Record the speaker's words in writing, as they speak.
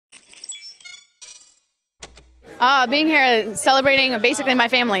Being here, celebrating basically my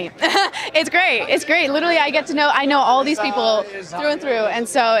family. It's great. It's great. Literally, I know all these people through and through, and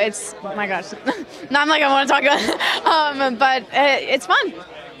so it's, oh my gosh. Not like I want to talk about it, but it's fun.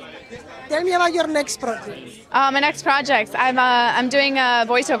 Tell me about your next project. My next project, I'm doing a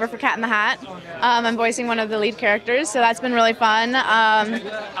voiceover for Cat in the Hat. I'm voicing one of the lead characters, so that's been really fun.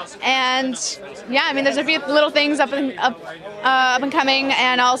 And yeah, I mean, there's a few little things up and coming,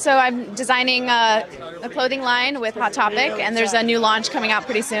 and also I'm designing a clothing line with Hot Topic, and there's a new launch coming out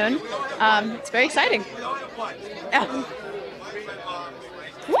pretty soon. It's very exciting. Yeah.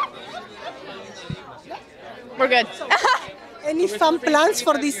 We're good. Any fun plans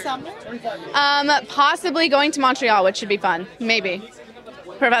for this summer? Possibly going to Montreal, which should be fun. Maybe.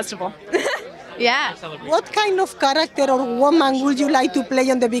 For a festival. Yeah. What kind of character or woman would you like to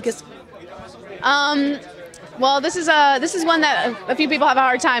play on the biggest screen? Well, this is one that a few people have a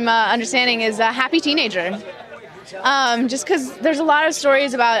hard time understanding, is a happy teenager. Just because there's a lot of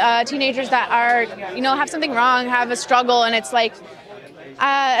stories about teenagers that are, have something wrong, have a struggle, and it's like,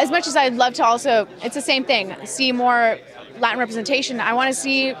 as much as I'd love to also, it's the same thing, see more Latin representation, I want to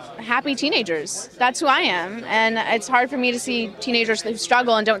see happy teenagers. That's who I am, and it's hard for me to see teenagers who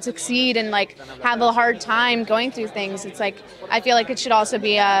struggle and don't succeed and like have a hard time going through things. It's like, I feel like it should also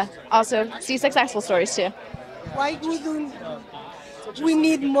be also see successful stories too. Why wouldn't we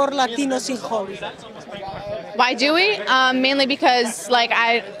need more Latinos in Hollywood? Why do we? Mainly because like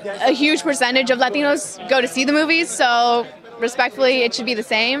a huge percentage of Latinos go to see the movies, so respectfully, it should be the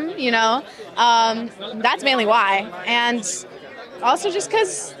same, That's mainly why. And also just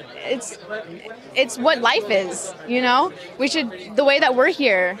because it's what life is, We should, the way that we're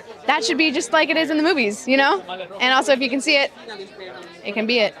here, that should be just like it is in the movies, And also if you can see it, it can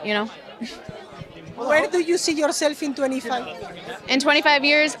be it, Where do you see yourself in 25 years? In 25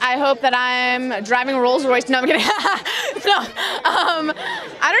 years, I hope that I'm driving a Rolls Royce. No, I'm kidding. No,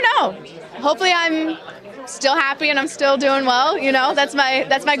 I don't know. Hopefully I'm still happy and I'm still doing well, That's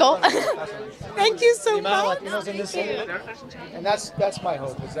my goal. Thank you so much. And that's my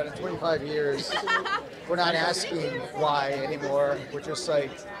hope, is that in 25 years we're not asking why anymore. We're just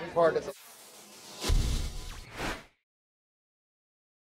like part of the